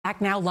Back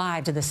now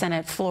live to the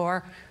Senate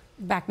floor.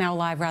 Back now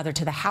live, rather,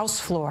 to the House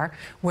floor,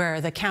 where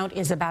the count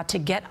is about to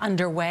get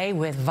underway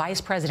with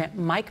Vice President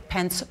Mike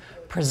Pence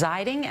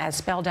presiding, as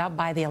spelled out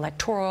by the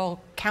Electoral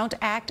Count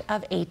Act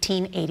of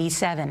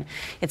 1887.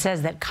 It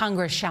says that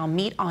Congress shall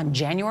meet on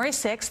January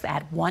 6th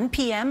at 1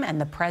 p.m.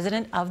 and the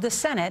President of the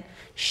Senate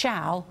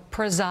shall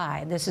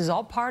preside. This is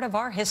all part of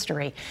our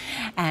history,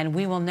 and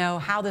we will know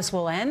how this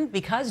will end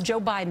because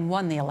Joe Biden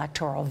won the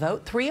electoral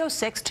vote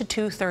 306 to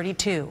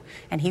 232,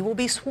 and he will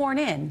be sworn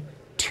in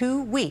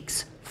 2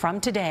 weeks from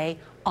today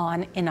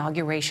on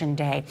Inauguration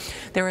Day.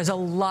 There is a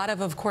lot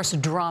of course,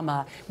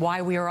 drama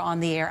why we are on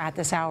the air at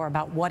this hour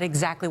about what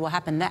exactly will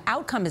happen. The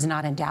outcome is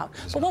not in doubt,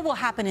 but what will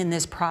happen in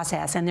this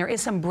process? And there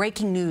is some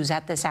breaking news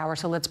at this hour,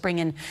 so let's bring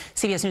in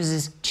CBS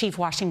News' chief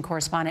Washington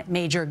correspondent,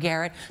 Major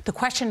Garrett. The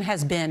question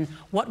has been,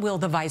 what will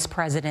the vice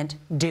president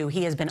do?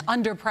 He has been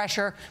under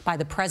pressure by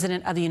the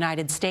President of the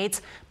United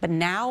States, but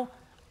now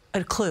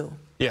a clue.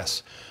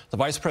 Yes, the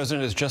vice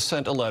president has just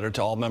sent a letter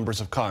to all members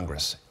of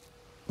Congress.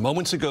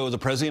 Moments ago, the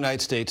President of the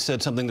United States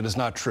said something that is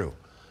not true,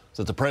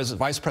 that the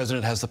Vice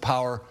President has the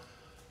power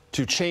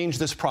to change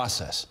this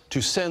process,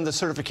 to send the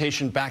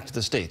certification back to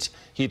the states.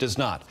 He does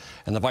not.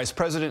 And the Vice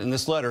President in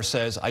this letter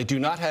says, I do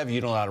not have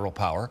unilateral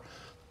power.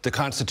 The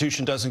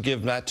Constitution doesn't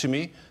give that to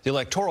me. The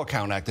Electoral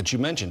Count Act that you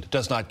mentioned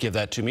does not give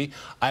that to me.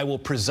 I will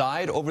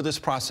preside over this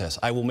process.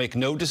 I will make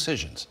no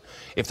decisions.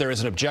 If there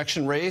is an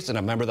objection raised and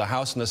a member of the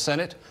House and the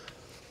Senate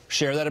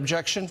share that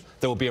objection,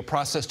 there will be a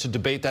process to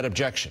debate that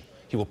objection.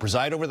 He will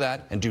preside over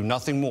that and do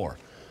nothing more.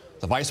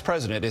 The Vice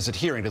President is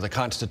adhering to the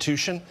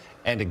Constitution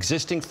and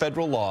existing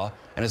federal law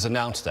and has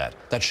announced that.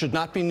 That should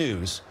not be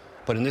news,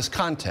 but in this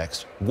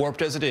context,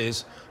 warped as it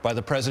is by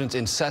the President's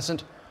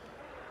incessant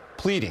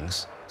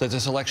pleadings that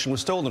this election was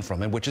stolen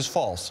from him, which is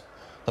false,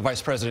 the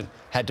Vice President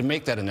had to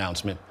make that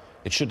announcement.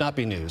 It should not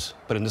be news,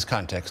 but in this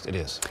context, it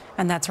is.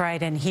 And that's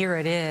right, and here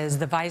it is,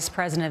 the Vice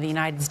President of the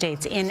United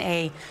States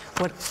in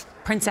what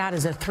prints out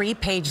as a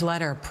 3-page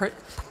letter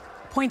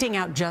pointing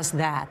out just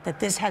that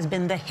this has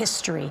been the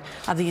history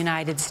of the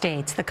United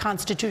States, the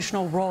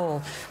constitutional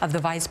role of the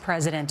vice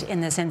president in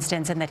this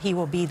instance, and that he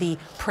will be the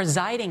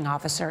presiding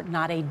officer,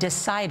 not a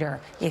decider,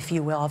 if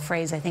you will, a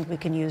phrase I think we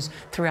can use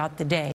throughout the day.